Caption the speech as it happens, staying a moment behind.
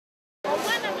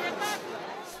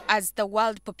As the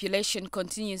world population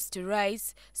continues to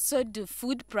rise, so do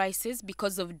food prices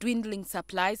because of dwindling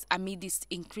supplies amidst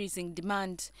increasing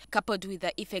demand. Coupled with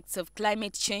the effects of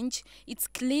climate change, it's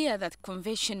clear that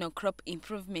conventional crop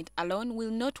improvement alone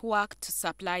will not work to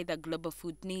supply the global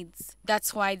food needs.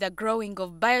 That's why the growing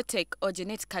of biotech or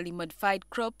genetically modified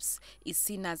crops is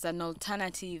seen as an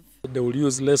alternative. They will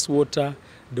use less water,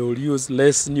 they will use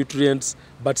less nutrients,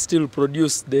 but still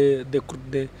produce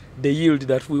the yield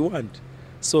that we want.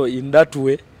 So in that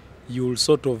way, you will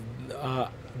sort of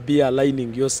be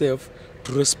aligning yourself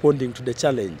to responding to the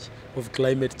challenge of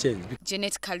climate change.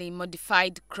 Genetically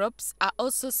modified crops are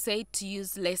also said to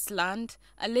use less land,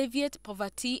 alleviate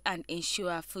poverty and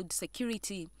ensure food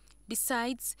security.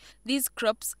 Besides, these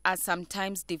crops are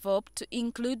sometimes developed to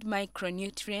include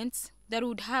micronutrients that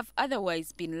would have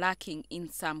otherwise been lacking in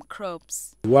some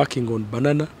crops. Working on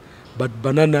banana, but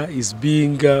banana is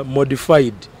being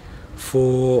modified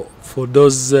for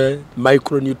those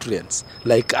micronutrients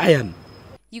like iron.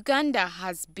 Uganda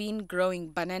has been growing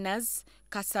bananas,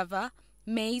 cassava,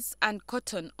 maize and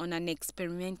cotton on an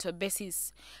experimental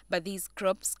basis, but these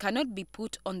crops cannot be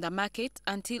put on the market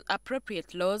until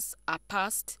appropriate laws are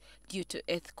passed due to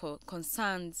ethical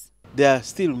concerns. There are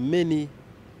still many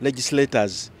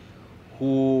legislators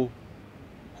who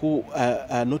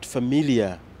are not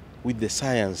familiar with the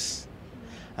science,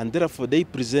 and therefore they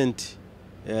present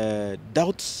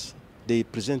doubts, they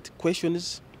present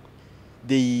questions.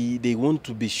 They want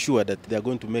to be sure that they are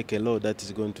going to make a law that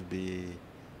is going to be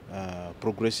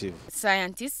progressive.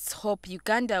 Scientists hope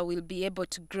Uganda will be able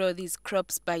to grow these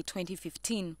crops by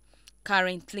 2015.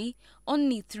 Currently,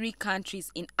 only 3 countries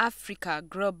in Africa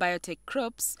grow biotech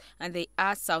crops, and they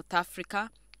are South Africa,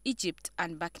 Egypt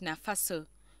and Burkina Faso.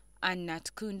 Anna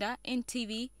Tkunda,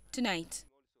 NTV Tonight.